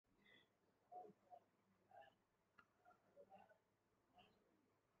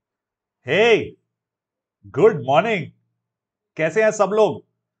Hey, good morning. कैसे हैं सब लोग?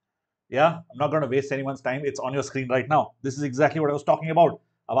 Yeah, I'm not going to waste anyone's time. It's on your screen right now. This is exactly what I was talking about.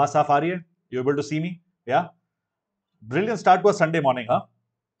 आवाज साफ आ रही है? You able to see me? Yeah. Brilliant start to a Sunday morning, huh?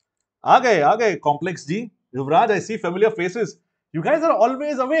 आ गए, Complex G. Yuvraj, I see familiar faces. You guys are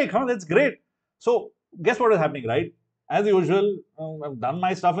always awake, huh? That's great. So, guess what is happening, right? As usual, I've done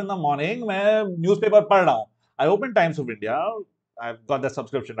my stuff in the morning. मैं newspaper पढ़ रहा हूँ. I opened Times of India. I've got that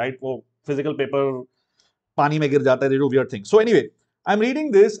subscription, right? वो physical paper पानी में गिर जाता है, they do weird things. So anyway, I'm reading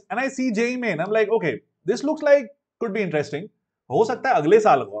this and I see JEE main. I'm like, okay, this looks like could be interesting. हो सकता है अगले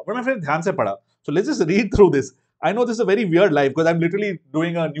साल होगा, पर मैं फिर ध्यान से पढ़ा. So let's just read through this. I know this is a very weird life because I'm literally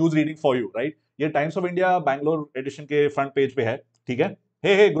doing a news reading for you, right? ये Times of India Bangalore edition के front page पे है, ठीक है?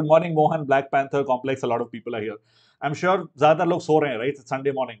 Hey, good morning, Mohan, Black Panther Complex. A lot of people are here. I'm sure ज़्यादातर लोग सो रहे हैं, right? It's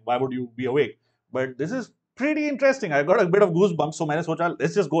Sunday morning. Why would you be awake? But this is pretty interesting. I got a bit of goosebumps, so मैंने सोचा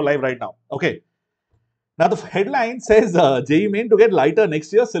let's just go live right now. Okay. Now the headline says JEE main to get lighter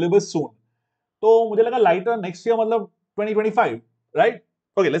next year, syllabus soon. तो मुझे लगा lighter next year मतलब 2025, right?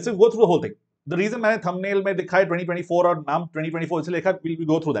 Okay, let's just go through the whole thing. The reason मैंने thumbnail में दिखा है 2024 और नाम 2024 इसलिए लिखा, we'll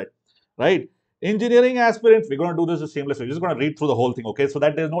go through that, right? Engineering aspirants, we're going to do this shamelessly. We're just going to read through the whole thing, okay? So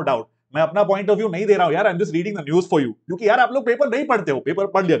that there's no doubt. मैं अपना point of view नहीं दे रहा हूँ यार. I'm just reading the news for you. क्योंकि यार आप लोग पेपर नहीं पढ़ते हो, पेपर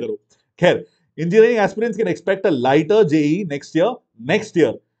पढ़ लिया करो. खैर, engineering aspirants can expect a lighter JEE next year. Next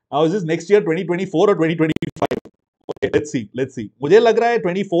year. Now is this next year 2024 or 2025? Okay, let's see. मुझे लग रहा है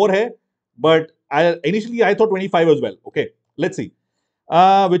 24 है, but initially I thought 25 as well. Okay, let's see.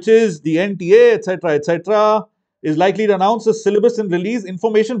 Which is the NTA, etc., is likely to announce the syllabus and release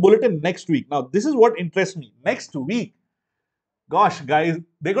information bulletin next week. Now, this is what interests me. Next week. Gosh, guys,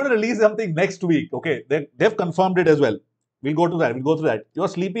 they're going to release something next week. Okay, they've confirmed it as well. We'll go to that. We'll go through that. You're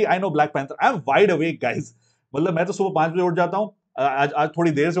sleepy. I know Black Panther. I'm wide awake, guys. मतलब मैं तो सुबह 5 बजे उठ जाता हूँ. आज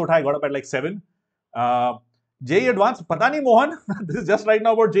थोड़ी देर से उठा. I got up at like 7. JEE Advanced. पता नहीं Mohan. This is just right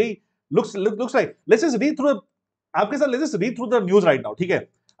now about JEE. Looks like. Let's just read through. आपके साथ let's just read through the news right now. ठीक है?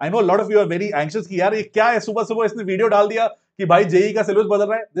 I know a lot of you are very anxious कि यार ये क्या है, सुबह सुबह इसने वीडियो डाल दिया कि भाई JEE का सिलेबस बदल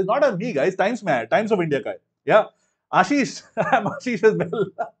रहा है. This is not a me, guys. Times में है. Times of India का है. Yeah. Ashish. I'm Ashish as well.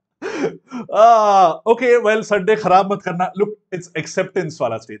 Okay, well, Sunday खराब मत करना. Look, it's acceptance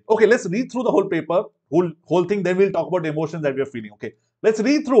वाला stage. Okay, let's read through the whole paper, whole thing. Then we'll talk about the emotions that we are feeling. Okay, let's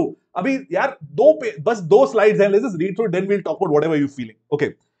read through. अभी यार बस दो slides हैं. Let's just read through. Then we'll talk about whatever you're feeling.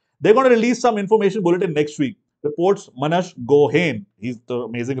 Okay, they're going to release some information bulletin next week. Reports Manash Gohain. He's the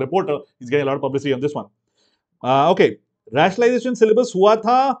amazing reporter. He's getting a lot of publicity on this one. Okay, rationalization syllabus हुआ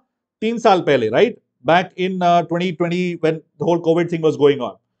था 3 साल पहले, right? Back in 2020 when the whole COVID thing was going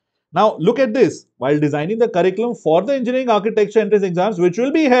on. Now, look at this. While designing the curriculum for the engineering architecture entrance exams, which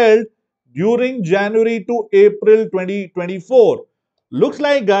will be held during January to April 2024, looks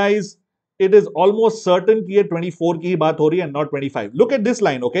like, guys, it is almost certain कि ये 24 की बात हो रही है and not 25. Look at this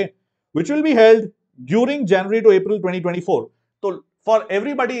line, okay? Which will be held during January to April 2024. So, for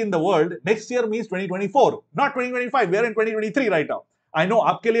everybody in the world, next year means 2024, not 2025. We are in 2023 right now. I know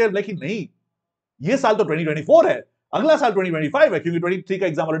आपके लिए like नहीं, ये साल तो 2024 है. अगला साल 2025 है क्योंकि 23 का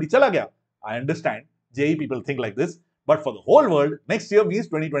एग्जाम ऑलरेडी चला गया. I understand JEE people think like this, but for the whole world next year means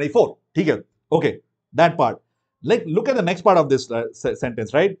 2024. ठीक है? Okay, that part. Like look at the next part of this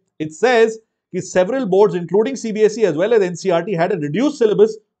sentence, right? It says that several boards including CBSE as well as NCERT had a reduced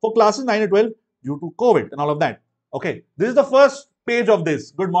syllabus for classes 9 and 12 due to COVID and all of that. Okay, this is the first page of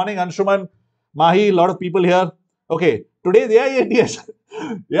this. Good morning Anshuman, Mahi, a lot of people here. Okay, today they are ATS.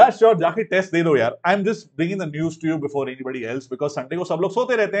 Yeah, sure, जाके test दे दो यार. I'm just bringing the news to you before anybody else because Sunday को सब लोग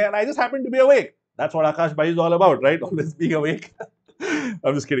सोते रहते हैं and I just happen to be awake. That's what Aakash bhai is all about, right? Always being awake.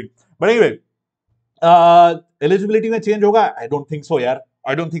 I'm just kidding. But anyway, eligibility में change होगा? I don't think so, यार.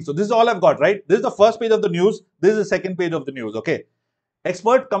 I don't think so. This is all I've got, right? This is the first page of the news. This is the second page of the news, okay?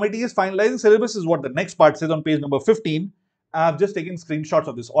 Expert committee is finalizing syllabus is what the next part says on page number 15. I've just taken screenshots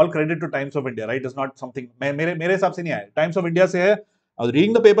of this. All credit to Times of India, right? It's not something मेरे हिसाब से नहीं आया. Times of India से है. I was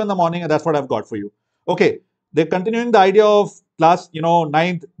reading the paper in the morning and that's what I've got for you. Okay, they're continuing the idea of class,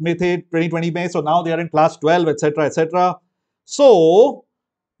 9th में थे 2020 में, so now they are in class 12, etc., etc. So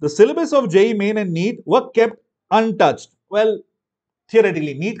the syllabus of JEE main and NEET were kept untouched. Well,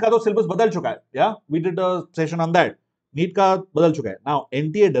 theoretically, NEET का तो syllabus बदल चुका है. Yeah, we did a session on that. NEET का बदल चुका है. Now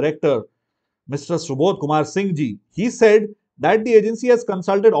NTA director Mr. Subodh Kumar Singh ji, he said that the agency has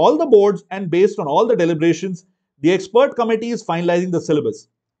consulted all the boards and based on all the deliberations, the expert committee is finalizing the syllabus.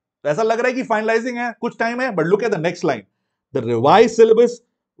 ऐसा लग रहा है कि finalizing है, कुछ time है, but look at the next line. The revised syllabus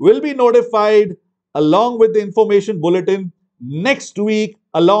will be notified along with the information bulletin next week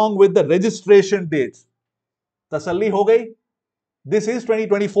along with the registration dates. तसल्ली हो गई? This is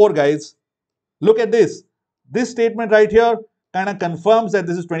 2024, guys. Look at this. This statement right here kind of confirms that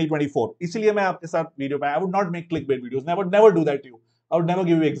this is 2024. इसलिए मैं आपके साथ video पे, I would not make clickbait videos. Never do that to you. I would never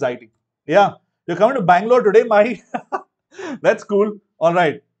give you anxiety. Yeah, you're coming to Bangalore today, my. That's cool. All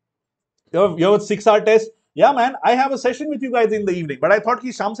right. You have a 6-hour test. Yeah, man. I have a session with you guys in the evening, but I thought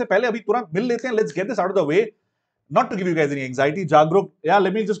कि शाम से पहले अभी तुरंत मिल लेते हैं. Let's get this out of the way. Not to give you guys any anxiety. Jagruk, yeah,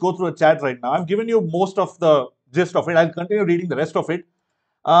 let me just go through a chat right now. I've given you most of the gist of it. I'll continue reading the rest of it.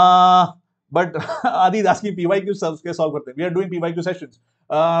 But Adi is asking PYQ solve karte. We are doing PYQ sessions.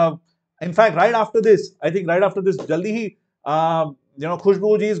 In fact, right after this, I think right after this, jaldi hi,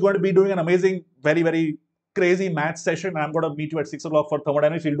 Khushbu ji is going to be doing an amazing, very, very crazy math session. I'm going to meet you at 6 o'clock for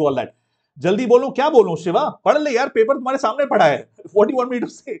thermodynamics. She'll do all that. जल्दी बोलूं क्या बोलूं शिवा पढ़ ले यार paper तुम्हारे सामने पढ़ा है what do you want me to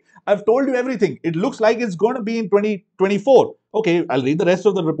say I've told you everything it looks like it's going to be in 2024 okay I'll read the rest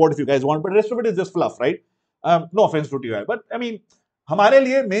of the report if you guys want but the rest of it is just fluff right no offense to TOI but I mean हमारे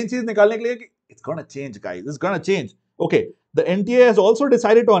लिए main चीज निकालने के लिए कि it's going to change guys it's going to change okay the NTA has also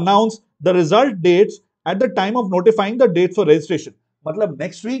decided to announce the result dates at the time of notifying the dates for registration मतलब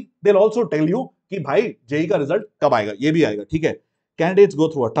next week they'll also tell you कि भाई JEE का result कब आएगा ये भी आएगा ठीक है Candidates go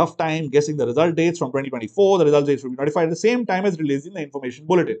through a tough time guessing the result dates from 2024. The result dates will be notified at the same time as releasing the information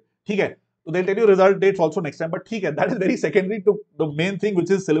bulletin. ठीक है, so they'll tell you result dates also next time. But ठीक है, that is very secondary to the main thing,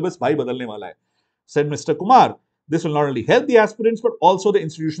 which is syllabus भाई बदलने वाला है. Said Mr. Kumar. This will not only help the aspirants but also the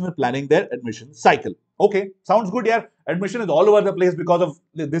institutions planning their admission cycle. Okay, sounds good, यार. Admission is all over the place because of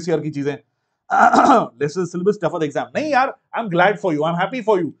this year की चीजें. This is syllabus tough for the exam. नहीं यार, I'm glad for you. I'm happy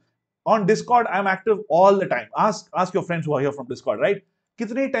for you. On Discord, I'm active all the time. Ask your friends who are here from Discord, right?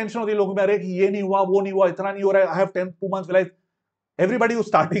 कितनी tension होती है लोगों में अरे कि ये नहीं हुआ वो नहीं हुआ इतना नहीं हो रहा है I have 2 months realized everybody who's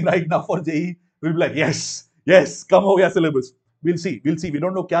starting right now for JEE will be like yes कम हो गया syllabus we'll see we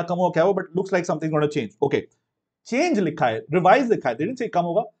don't know क्या कम हो क्या हो but looks like something's going to change okay change लिखा है revise लिखा है they didn't say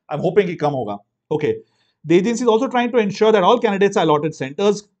कम होगा I'm hoping कि कम होगा okay the agency is also trying to ensure that all candidates are allotted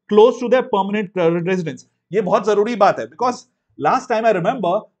centers close to their permanent residence ये बहुत जरूरी बात है because last time I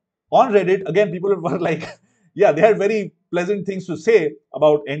remember on Reddit again people were like yeah they had very pleasant things to say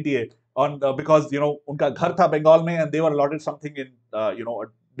about NTA on because उनका घर था बंगाल में and they were allotted something in a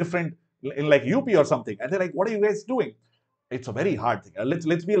different in like UP or something and they're like what are you guys doing it's a very hard thing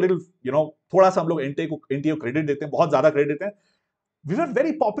let's be a little थोड़ा सा हम लोग NTA को credit देते हैं बहुत ज्यादा credit देते हैं we were a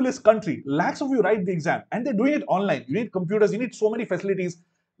very populous country lakhs of you write the exam and they're doing it online you need computers you need so many facilities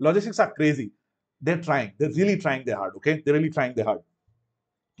logistics are crazy they're really trying their hard okay they're really trying their hard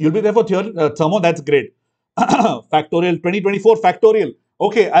you'll be there for thermo that's great factorial 2024 factorial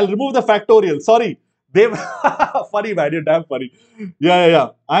okay I'll remove the factorial sorry they've funny man you're damn funny yeah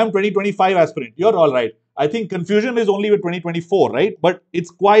I am 2025 aspirant you're all right I think confusion is only with 2024 right but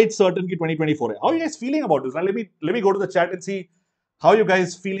it's quite certain ki 2024 how are you guys feeling about this now let me go to the chat and see how you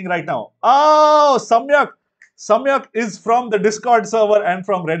guys feeling right now oh Samyak is from the Discord server and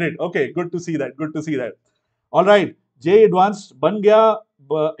from Reddit okay good to see that all right J advanced ban gaya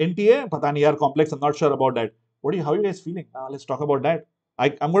NTA pata nahi yaar complex I'm not sure about that how are you guys feeling let's talk about that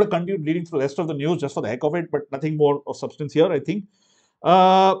I'm going to continue reading through the rest of the news just for the heck of it but nothing more of substance here I think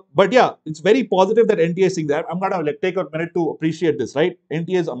but yeah it's very positive that NTA is saying that I'm going to take a minute to appreciate this right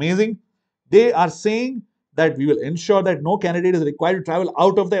NTA is amazing they are saying that we will ensure that no candidate is required to travel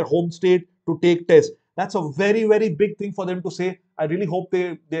out of their home state to take tests that's a very very big thing for them to say I really hope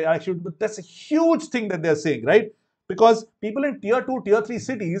they actually but that's a huge thing that they're saying right because people in tier 2 tier 3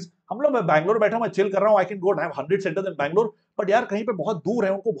 cities हम लोग मैं बैंगलोर बैठा हूं मैं chill कर रहा हूं I can go and have 100 centers in Bangalore but यार कहीं पे बहुत दूर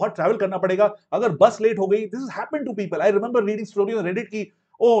है उनको बहुत ट्रैवल करना पड़ेगा अगर बस लेट हो गई this has happened to people I remember reading stories on Reddit की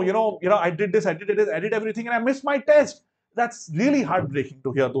oh I did this I did everything and I missed my test that's really heartbreaking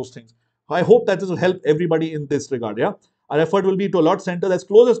to hear those things I hope that this will help everybody in this regard yeah our effort will be to allot centers as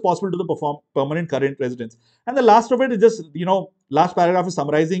close as possible to the permanent current residents and the last of it is just last paragraph is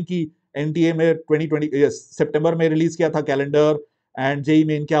summarizing की NTA में 2020 सितंबर में release किया था calendar and JEE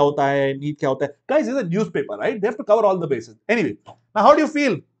main क्या होता है NEET क्या होता है guys it's a newspaper right they have to cover all the bases anyway now how do you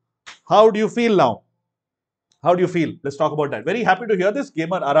feel now how do you feel let's talk about that very happy to hear this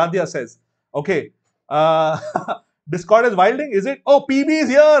gamer Aradhya says okay Discord is wilding is it oh PB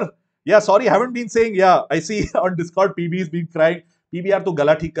is here yeah sorry I haven't been saying yeah I see on Discord PB is been crying PB यार तो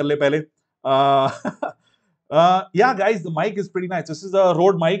गला ठीक कर ले पहले yeah, guys, the mic is pretty nice. This is a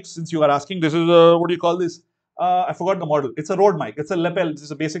Rode mic, since you are asking. This is a, what do you call this? I forgot the model. It's a Rode mic. It's a lapel. This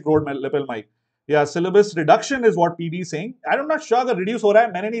is a basic Rode lapel mic. Yeah, syllabus reduction is what PB is saying. I'm not sure that reduce हो रहा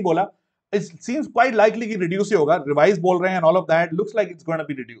है. मैंने नहीं बोला. It seems quite likely कि reduce ही होगा. Revise बोल रहे हैं and all of that. Looks like it's going to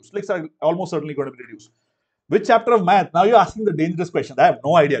be reduced. Looks like almost certainly going to be reduced. Which chapter of math? Now you're asking the dangerous question. I have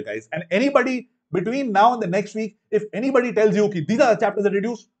no idea, guys. And anybody between now and the next week, if anybody tells you कि these are the chapters that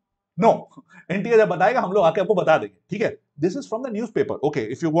reduce, no, NTA जब बताएगा हम लोग आके आपको बता देंगे, ठीक है? This is from the newspaper. Okay,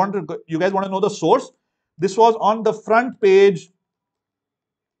 if you guys want to know the source, this was on the front page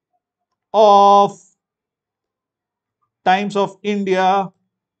of Times of India.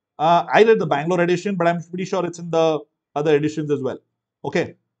 I read the Bangalore edition, but I'm pretty sure it's in the other editions as well.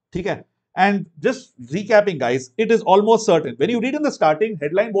 Okay, okay. And just recapping, guys, it is almost certain. When you read in the starting,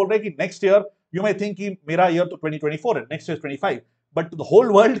 headline बोल रहा है कि next year, you may think कि मेरा year तो 2024 है, next year is 25. But to the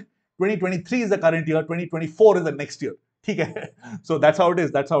whole world, 2023 is the current year, 2024 is the next year. ठीक है? So that's how it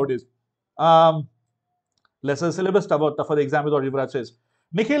is. That's how it is. Lesser syllabus, tougher the exam is what Yuvraj says.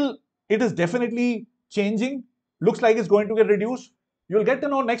 Nikhil, it is definitely changing. Looks like it's going to get reduced. You'll get to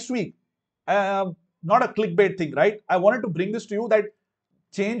know next week. Not a clickbait thing, right? I wanted to bring this to you that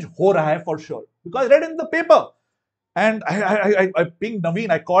change ho raha hai for sure. Because I read in the paper. And I pinged Naveen.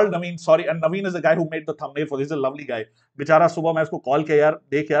 I called Naveen, sorry. And Naveen is the guy who made the thumbnail for this. He's a lovely guy. Bichara subah main usko call kiya, yaar,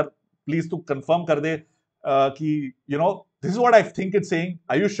 dekh yaar, please to confirm kar de ki, you know, this is what I think it's saying.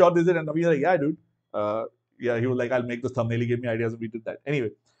 Are you sure this is it? And Naveen was like, yeah, dude. Yeah, he was like, I'll make this thumbnail. He gave me ideas and we did that.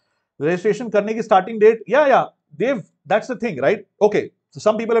 Anyway, registration karne ki starting date. Yeah. That's the thing, right? Okay. So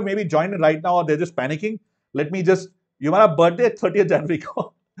some people have maybe joined in right now or they're just panicking. Let me just, you have birthday at 30th January.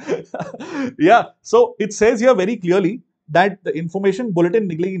 Yeah. So it says here very clearly that the information bulletin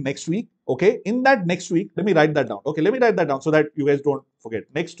निकलेगी next week. Okay. In that next week, let me write that down. Okay. Let me write that down so that you guys don't forget.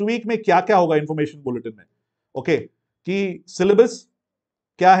 Next week में क्या क्या होगा information bulletin में? Okay. कि syllabus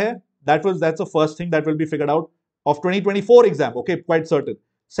क्या है? That's the first thing that will be figured out of 2024 exam. Okay. Quite certain.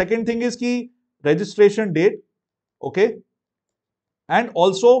 Second thing is कि registration date. Okay. And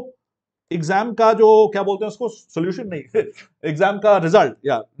also exam का जो क्या बोलते हैं उसको सोल्यूशन नहीं एग्जाम का रिजल्ट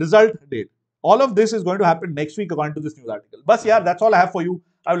या result date all of this is going to happen next week according to this news article. Bas yaar, that's all I have for you.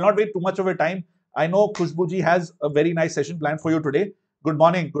 I will not wait too much of your time. I know Khushbu ji has a very nice session planned for you today. Good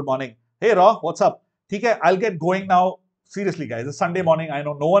morning. Hey Raw, what's up? ठीक है, I'll get going now. Seriously guys, it's Sunday morning. I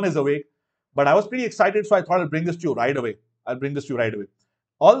know no one is awake, but I was pretty excited, so I thought I'll bring this to you right away.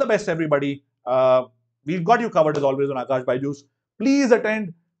 All the best everybody. We've got you covered as always on Aakash Byju's. Please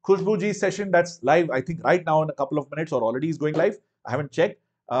attend Khushbu ji's session that's live, I think right now in a couple of minutes or already is going live. I haven't checked.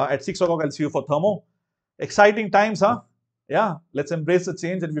 At 6 o'clock, I'll see you for Thermo. Exciting times, huh? Yeah, let's embrace the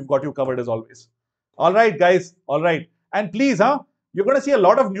change and we've got you covered as always. All right, guys. All right. And please, huh? You're going to see a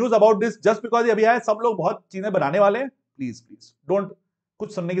lot of news about this just because ये अभी आया सब लोग बहुत चीजें बनाने वाले हैं. Please. Don't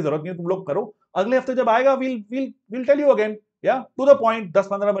कुछ सुनने की जरूरत नहीं है तुम लोग करो. अगले हफ्ते जब आएगा we'll tell you again. Yeah, to the point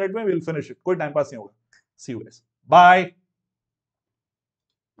 10-15 minute में we'll finish it. कोई टाइम पास नहीं होगा. See you guys. Bye.